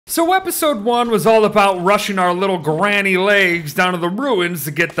So episode 1 was all about rushing our little granny legs down to the ruins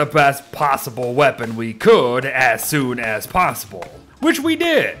to get the best possible weapon we could as soon as possible, which we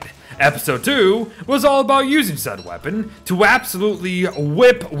did. Episode 2 was all about using said weapon to absolutely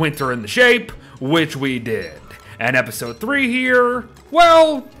whip Winter in the shape, which we did. And episode 3 here,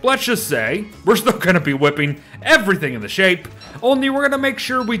 well, let's just say, we're still going to be whipping everything in the shape, only we're going to make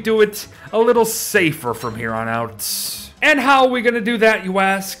sure we do it a little safer from here on out. And how are we going to do that, you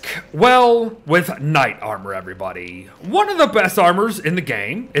ask? Well, with knight armor, everybody. One of the best armors in the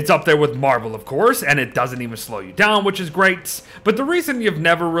game. It's up there with marble, of course, and it doesn't even slow you down, which is great. But the reason you've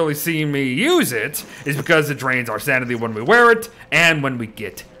never really seen me use it is because it drains our sanity when we wear it and when we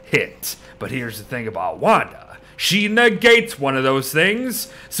get hit. But here's the thing about Wanda. She negates one of those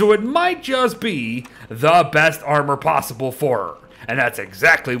things, so it might just be the best armor possible for her. And that's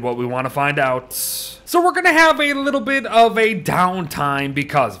exactly what we want to find out. So we're going to have a little bit of a downtime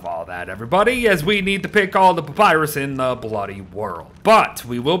because of all that, everybody, as we need to pick all the papyrus in the bloody world. But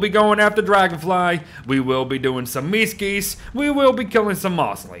we will be going after Dragonfly, we will be doing some MazKanata, we will be killing some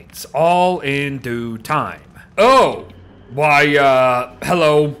mosslings, all in due time. Oh! Why,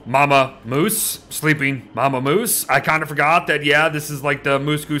 hello, Mama Moose, sleeping Mama Moose. I kind of forgot that, yeah, this is like the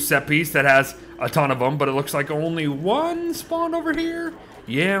Moose Goose set piece that has a ton of them, but it looks like only one spawned over here?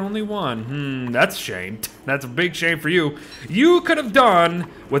 Yeah, only one. That's a shame. That's a big shame for you. You could have done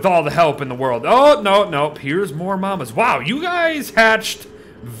with all the help in the world. Oh, no, here's more mamas. Wow, you guys hatched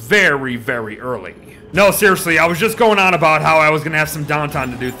very, very early. No, seriously, I was just going on about how I was going to have some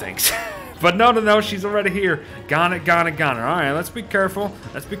downtime to do things. But no, she's already here. Got it. All right, let's be careful.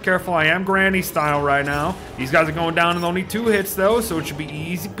 I am granny style right now. These guys are going down in only 2 hits, though, so it should be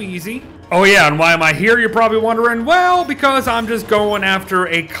easy peasy. Oh, yeah, and why am I here, you're probably wondering? Well, because I'm just going after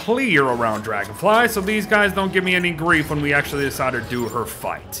a clear around Dragonfly, so these guys don't give me any grief when we actually decide to do her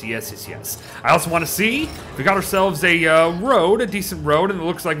fight. Yes. I also want to see if we got ourselves a road, a decent road, and it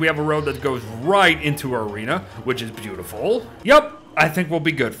looks like we have a road that goes right into our arena, which is beautiful. Yup. I think we'll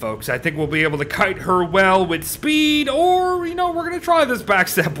be good, folks. I think we'll be able to kite her well with speed, or, you know, we're going to try this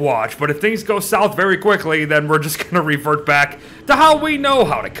backstep watch. But if things go south very quickly, then we're just going to revert back to how we know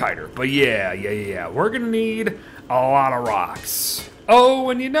how to kite her. But yeah, we're going to need a lot of rocks. Oh,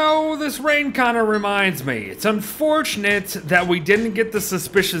 and you know, this rain kind of reminds me. It's unfortunate that we didn't get the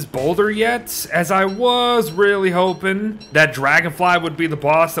suspicious boulder yet, as I was really hoping that Dragonfly would be the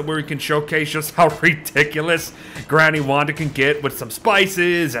boss that we can showcase just how ridiculous Granny Wanda can get with some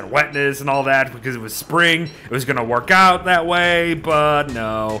spices and Wednes and all that, because it was spring. It was going to work out that way, but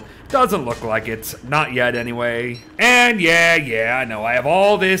no. Doesn't look like it. Not yet, anyway. And yeah, I know. I have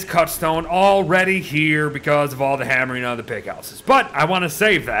all this cut stone already here because of all the hammering of the pig houses. But I want to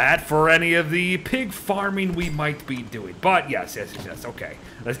save that for any of the pig farming we might be doing. But yes. Okay.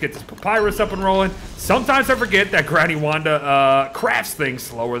 Let's get this papyrus up and rolling. Sometimes I forget that Granny Wanda crafts things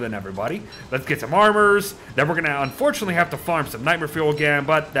slower than everybody. Let's get some armors. Then we're going to unfortunately have to farm some nightmare fuel again,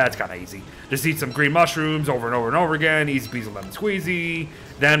 but that's kind of easy. Just eat some green mushrooms over and over again. Easy peasy lemon squeezy.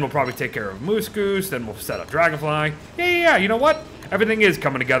 Then we'll probably take care of Moose Goose. Then we'll set up Dragonfly. Yeah, you know what? Everything is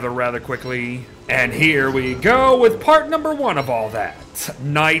coming together rather quickly. And here we go with part number 1 of all that.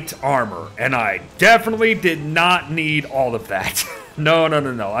 Knight armor. And I definitely did not need all of that. No.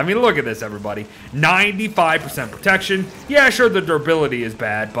 I mean, look at this, everybody. 95% protection. Yeah, sure, the durability is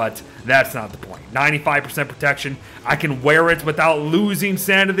bad, but that's not the point. 95% protection. I can wear it without losing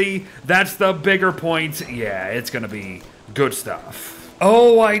sanity. That's the bigger point. Yeah, it's going to be good stuff.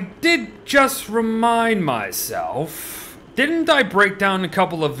 Oh, I did just remind myself. Didn't I break down a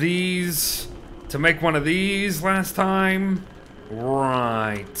couple of these to make one of these last time?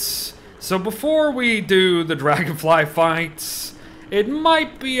 Right. So before we do the Dragonfly fights, it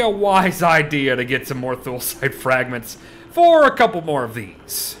might be a wise idea to get some more Thulsite fragments for a couple more of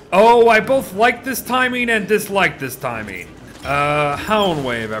these. Oh, I both like this timing and dislike this timing. Hound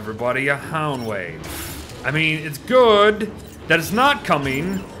Wave, everybody, a Hound Wave. I mean, it's good that it's not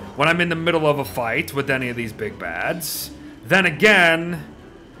coming when I'm in the middle of a fight with any of these big bads. Then again,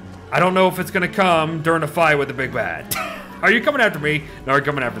 I don't know if it's gonna come during a fight with the big bad. Are you coming after me? No, you're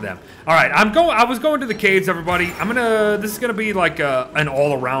coming after them. All right, I was going to the caves, everybody. This is gonna be like an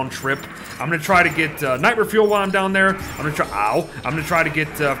all-around trip. I'm gonna try to get nightmare fuel while I'm down there. I'm gonna try to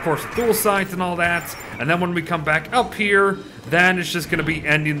get, of course, the Thulsite and all that. And then when we come back up here, then it's just gonna be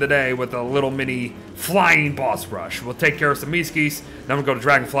ending the day with a little mini flying boss rush. We'll take care of some MazKanata, then we'll go to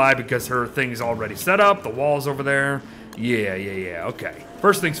Dragonfly because her thing's already set up. The wall's over there. Yeah, okay.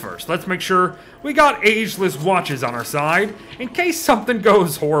 First things first, let's make sure we got ageless watches on our side in case something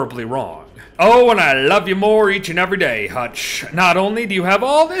goes horribly wrong. Oh, and I love you more each and every day, Hutch. Not only do you have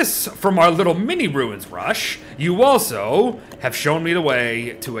all this from our little mini ruins rush, you also have shown me the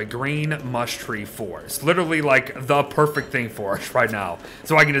way to a green mush tree forest. Literally like the perfect thing for us right now.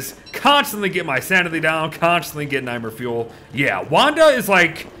 So I can just constantly get my sanity down, constantly get nightmare fuel. Yeah, Wanda is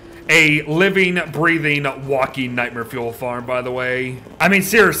like a living, breathing, walking nightmare fuel farm, by the way. I mean,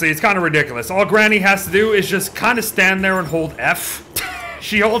 seriously, it's kind of ridiculous. All Granny has to do is just kind of stand there and hold F.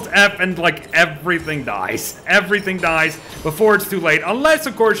 She holds F and, like, everything dies. Everything dies before it's too late. Unless,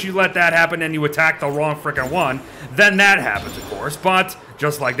 of course, you let that happen and you attack the wrong frickin' one. Then that happens, of course. But,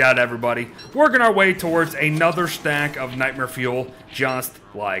 just like that, everybody, working our way towards another stack of nightmare fuel just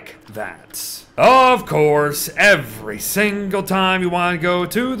like that. Of course, every single time you want to go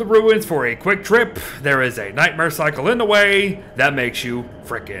to the ruins for a quick trip, there is a nightmare cycle in the way that makes you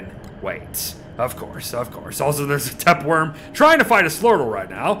frickin' wait. Of course, of course. Also, there's a Tepworm trying to fight a Slurtle right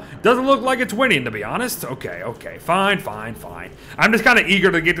now. Doesn't look like it's winning, to be honest. Okay, okay, fine, fine, fine. I'm just kind of eager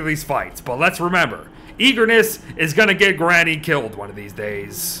to get to these fights, but let's remember, eagerness is gonna get Granny killed one of these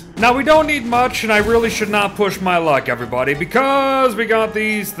days. Now, we don't need much, and I really should not push my luck, everybody, because we got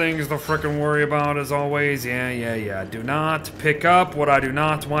these things to frickin' worry about, as always. Yeah. Do not pick up what I do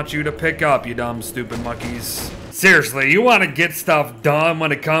not want you to pick up, you dumb, stupid monkeys. Seriously, you want to get stuff done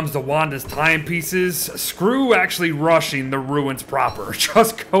when it comes to Wanda's timepieces? Screw actually rushing the ruins proper.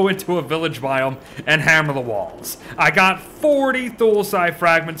 Just go into a village biome and hammer the walls. I got 40 Thulsi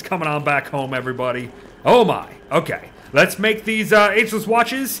fragments coming on back home, everybody. Oh my. Okay, let's make these ageless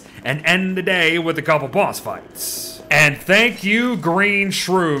watches and end the day with a couple boss fights. And thank you, green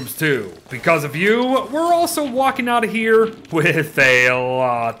shrooms, too. Because of you, we're also walking out of here with a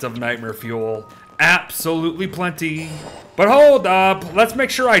lot of nightmare fuel. Absolutely plenty. But hold up, let's make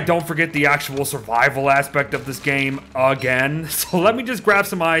sure I don't forget the actual survival aspect of this game again. So let me just grab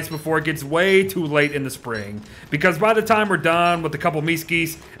some ice before it gets way too late in the spring. Because by the time we're done with a couple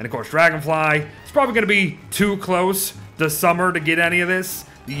Meeskies and of course Dragonfly, it's probably gonna be too close to summer to get any of this.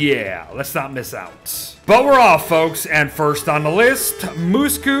 Yeah, let's not miss out. But we're off, folks, and first on the list,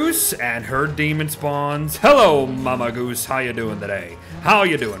 Moose Goose and her demon spawns. Hello, Mama Goose, how you doing today? How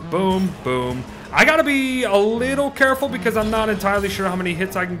you doing? Boom, boom. I gotta be a little careful because I'm not entirely sure how many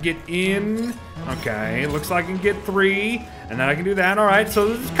hits I can get in. Okay, looks like I can get 3, and then I can do that. All right, so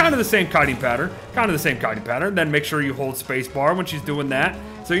this is kind of the same kiting pattern. Then make sure you hold spacebar when she's doing that,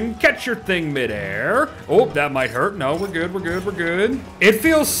 so you can catch your thing midair. Oh, that might hurt. No, we're good. It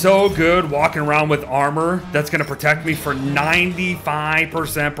feels so good walking around with armor that's gonna protect me for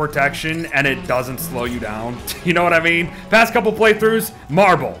 95% protection, and it doesn't slow you down. You know what I mean? Past couple playthroughs,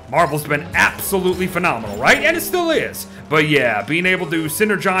 Marble's been absolutely phenomenal, right? And it still is. But yeah, being able to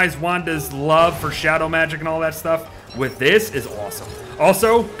synergize Wanda's love for shadow magic and all that stuff with this is awesome.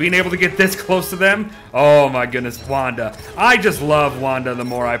 Also, being able to get this close to them, oh my goodness, Wanda. I just love Wanda the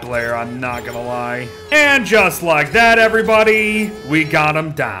more I play her, I'm not gonna lie. And just like that, everybody, we got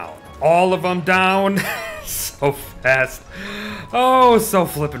them down. All of them down. So fast. Oh, so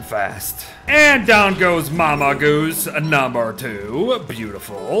flippin' fast. And down goes Mama Goose, number 2.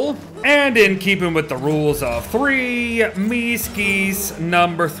 Beautiful. And in keeping with the rules of 3, Meeskies,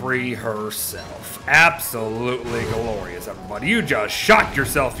 number 3 herself. Absolutely glorious, everybody. You just shocked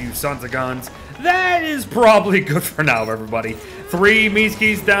yourself, you sons of guns. That is probably good for now, everybody. 3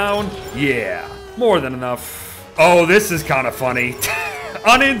 Meeskies down. Yeah, more than enough. Oh, this is kind of funny.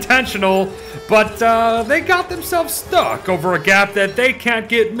 Unintentional, but they got themselves stuck over a gap that they can't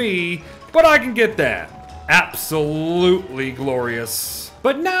get me, but I can get them. Absolutely glorious.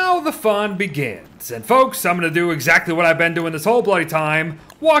 But now the fun begins. And folks, I'm gonna do exactly what I've been doing this whole bloody time,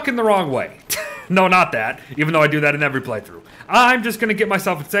 walking the wrong way. No, not that, even though I do that in every playthrough. I'm just gonna get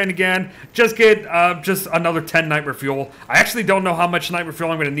myself insane again, just get just another 10 nightmare fuel. I actually don't know how much nightmare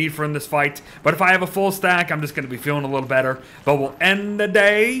fuel I'm gonna need for in this fight, but if I have a full stack, I'm just gonna be feeling a little better. But we'll end the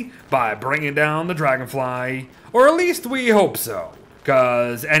day by bringing down the Dragonfly, or at least we hope so.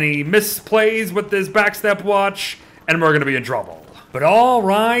 Because any misplays with this backstep watch, and we're gonna be in trouble. But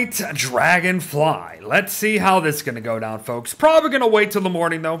alright, Dragonfly. Let's see how this is gonna go down, folks. Probably gonna wait till the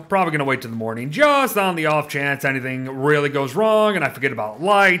morning, though. Probably gonna wait till the morning, just on the off chance anything really goes wrong and I forget about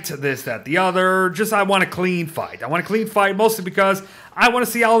light, this, that, the other. Just I want a clean fight. I want a clean fight mostly because I want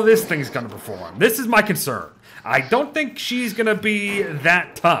to see how this thing's gonna perform. This is my concern. I don't think she's gonna be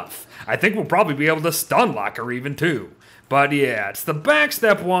that tough. I think we'll probably be able to stun lock her even, too. But yeah, it's the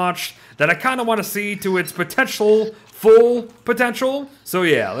backstep watch that I kind of want to see to its full potential. So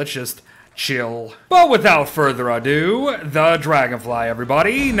yeah, let's just chill. But without further ado, the Dragonfly,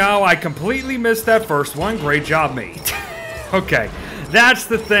 everybody. Now, I completely missed that first one. Great job, mate. Okay, That's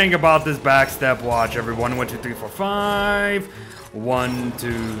the thing about this backstep watch, everyone. 1, 2, 3, 4, 5. 1,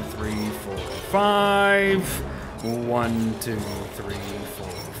 2, 3, 4, 5. 1, 2, 3, 4,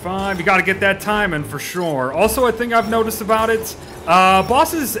 5. You gotta get that timing for sure. Also, I think I've noticed about it,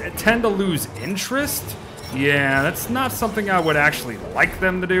 bosses tend to lose interest. Yeah, that's not something I would actually like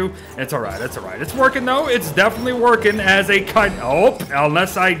them to do. It's alright, it's alright. It's working though. It's definitely working as a kite. Oh,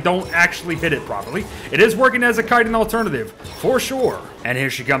 unless I don't actually hit it properly. It is working as a kiting alternative, for sure. And here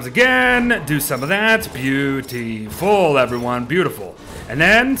she comes again. Do some of that. Beautiful, everyone. Beautiful. And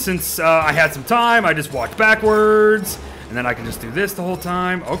then, since I had some time, I just walked backwards. And then I can just do this the whole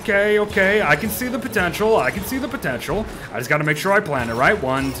time. Okay, okay. I can see the potential. I can see the potential. I just got to make sure I plan it right.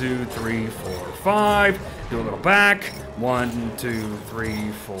 1, 2, 3, 4, 5. Do a little back. 1, 2,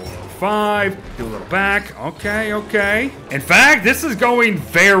 3, 4, 5. Do a little back. Okay, okay. In fact, this is going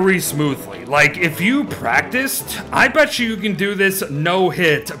very smoothly. Like, if you practiced, I bet you can do this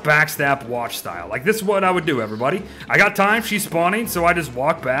no-hit backstab watch style. Like, this is what I would do, everybody. I got time. She's spawning, so I just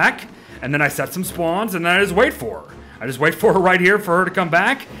walk back. And then I set some spawns, and then I just wait for her. I just wait for her right here for her to come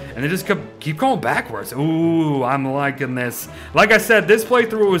back, and then just keep going backwards. Ooh, I'm liking this. Like I said, this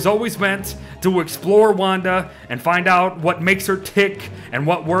playthrough was always meant to explore Wanda and find out what makes her tick and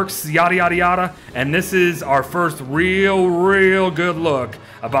what works, yada, yada, yada. And this is our first real good look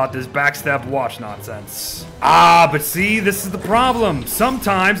about this backstab watch nonsense. Ah, but see, this is the problem.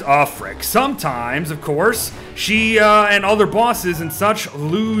 Sometimes, sometimes, of course, she and other bosses and such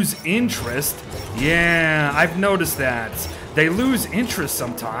lose interest. Yeah, I've noticed that. They lose interest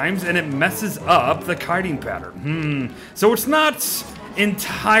sometimes, and it messes up the kiting pattern. So it's not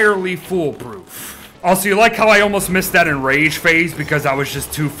entirely foolproof. Also, you like how I almost missed that enrage phase because I was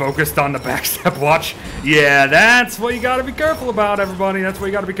just too focused on the backstep watch? Yeah, that's what you gotta be careful about, everybody. That's what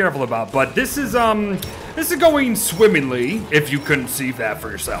you gotta be careful about. But this is going swimmingly, if you couldn't see that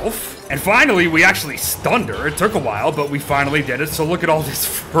for yourself. And finally, we actually stunned her. It took a while, but we finally did it. So look at all this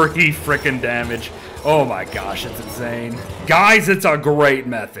free frickin' damage. Oh my gosh, it's insane. Guys, it's a great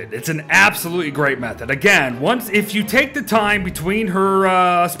method. It's an absolutely great method. Again, if you take the time between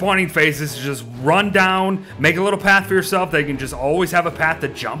her spawning phases to just run down, make a little path for yourself, they can just always have a path to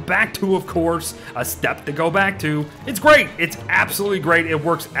jump back to, of course, a step to go back to. It's great. It's absolutely great. It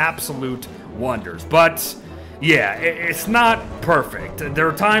works absolute wonders. But yeah, it's not perfect. There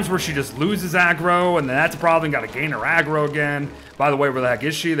are times where she just loses aggro, and then that's a problem. Got to gain her aggro again. By the way, where the heck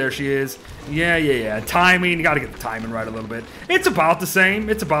is she? There she is. Yeah. Timing, you got to get the timing right a little bit. It's about the same.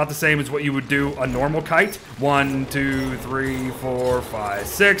 It's about the same as what you would do a normal kite. 1, 2, 3, 4, 5,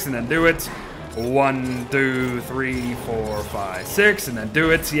 6, and then do it. 1, 2, 3, 4, 5, 6, and then do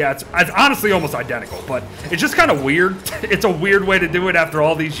it. Yeah, it's honestly almost identical, but it's just kind of weird. It's a weird way to do it after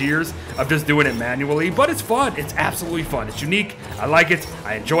all these years of just doing it manually, but it's fun. It's absolutely fun. It's unique. I like it.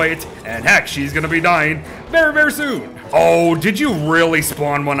 I enjoy it. And heck, she's going to be dying very soon. Oh, did you really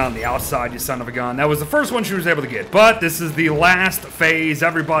spawn one on the outside, you son of a gun? That was the first one she was able to get, but this is the last phase,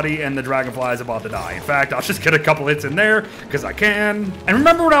 everybody, and the Dragonfly is about to die. In fact, I'll just get a couple hits in there, because I can. And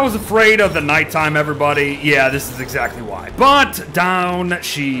remember when I was afraid of the nighttime, everybody? Yeah, this is exactly why. But down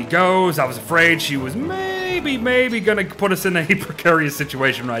she goes. I was afraid she was maybe gonna put us in a precarious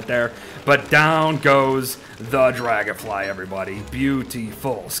situation right there. But down goes the Dragonfly, everybody.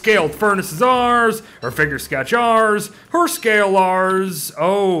 Beautiful. Scaled furnace is ours. Her figure sketch ours. Her scale ours.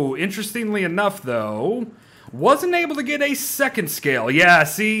 Oh, interestingly enough, though, wasn't able to get a second scale. Yeah,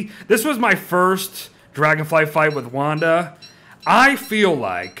 see, this was my first Dragonfly fight with Wanda. I feel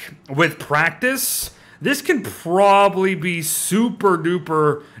like, with practice, this can probably be super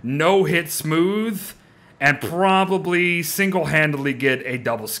duper no-hit smooth and probably single-handedly get a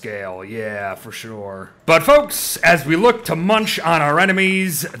double scale. Yeah, for sure. But folks, as we look to munch on our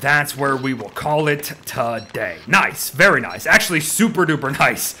enemies, that's where we will call it today. Nice, very nice. Actually, super duper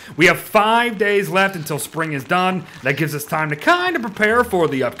nice. We have 5 days left until spring is done. That gives us time to kind of prepare for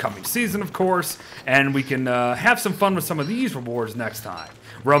the upcoming season, of course, and we can have some fun with some of these rewards next time.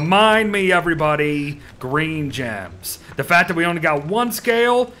 Remind me, everybody, green gems. The fact that we only got one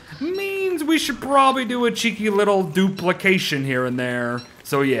scale means we should probably do a cheeky little duplication here and there.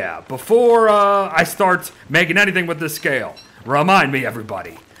 So yeah, before I start making anything with this scale, remind me,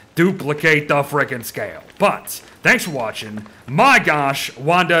 everybody, duplicate the frickin' scale. But thanks for watching. My gosh,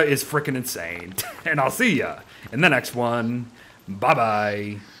 Wanda is frickin' insane. And I'll see ya in the next one.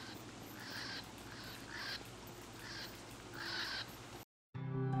 Bye-bye.